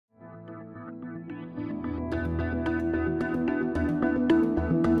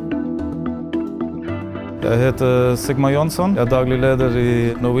Jeg heter Sigmar Jonsson. Jeg er dagligleder i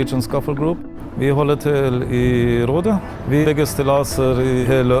Norwegian Scaffold Group. Vi holder til i Rådet. Vi bygger stillaser i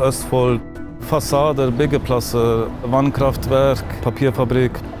hele Østfold. Fasader, byggeplasser, vannkraftverk,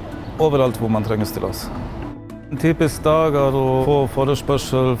 papirfabrikk. Overalt hvor man trenger stillas. En typisk dag er å få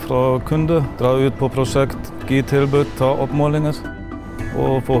forespørsel fra kunde, dra ut på prosjekt, gi tilbud, ta opp målinger,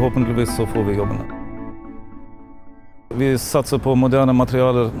 og forhåpentligvis så får vi jobbene. Vi satser på moderne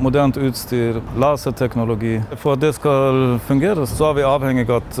materialer, modernt utstyr, laserteknologi. For at det skal fungere, så er vi avhengig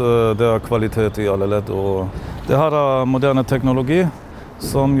av at det er kvalitet i alle ledd. Og det her er moderne teknologi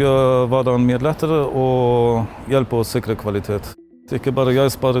som gjør hverdagen mye lettere og hjelper å sikre kvalitet. Ikke bare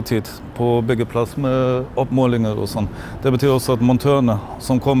jeg sparer tid på byggeplass med oppmålinger og sånn. Det betyr også at montørene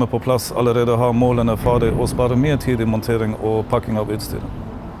som kommer på plass allerede har målene ferdig og sparer mye tid i montering og pakking av utstyret.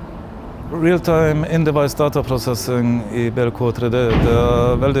 Real-time in-device dataprocessing i BLK3D det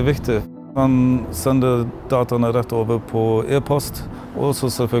er veldig viktig. Man sender dataene rett over på e-post, og så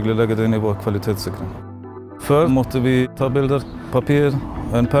selvfølgelig legger det inn i vår kvalitetssikring. Før måtte vi ta bilder, papir,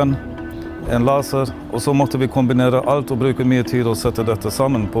 en penn, en laser, og så måtte vi kombinere alt og bruke mye tid og sette dette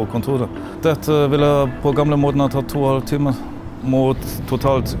sammen på kontoret. Dette ville på gamle måten ha tatt 2,5 timer, mot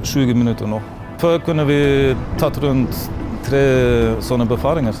totalt 20 minutter nå. Før kunne vi tatt rundt 3 sånne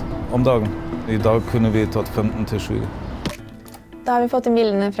befaringer om dagen. I dag kunne vi tatt 15 til 20. Da har vi fått inn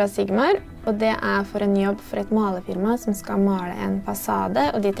bildene fra Sigmar, og det er for en jobb for et malefirma som skal male en fasade,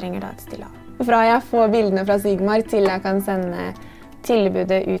 og de trenger da et stillas. Fra jeg får bildene fra Sigmar til jeg kan sende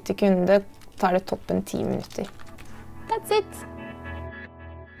tilbudet ut til kunde, tar det toppen 10 minutter. That's it!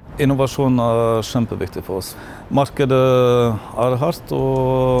 Innovasjon er kjempeviktig for oss. Markedet er hardt,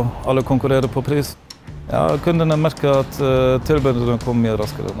 og alle konkurrerer på pris. Ja, kundene merker at tilbudene kommer mye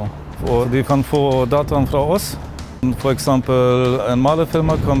raskere nå. Og de kan få dataen fra oss. For eksempel en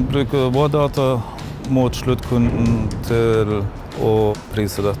malefirma kan bruke vår data mot sluttkunden til å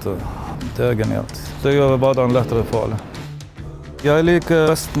prise dette. Det er genialt. Det gjør hverdagen lettere for alle. Jeg liker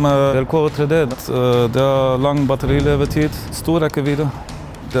best med BLK3D. Det er lang batterilevetid, stor rekkevidde.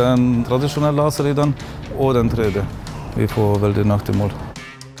 Det er en tradisjonell laser i den, og den 3D. Vi får veldig nøyaktig mål.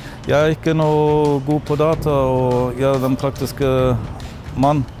 Jeg er ikke noe god på data, og jeg er den praktiske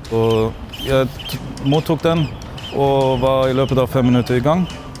mann. Og jeg mottok den, og var i løpet av 5 minutter i gang.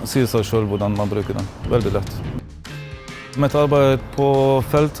 Og sier seg selv hvordan man bruker den. Veldig lett. Mitt arbeid på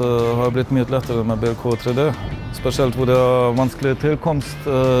feltet har blitt mye lettere med BLK3D. Spesielt hvor det er vanskelig tilkomst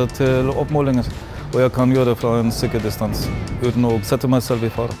til oppmålinger. Og jeg kan gjøre det fra en sikker distans, uten å sette meg selv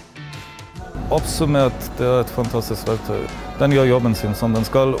i fare. Oppsummert, det er et fantastisk verktøy. Den gjør jobben sin som den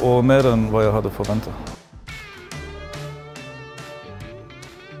skal, og mer enn hva jeg hadde forventet.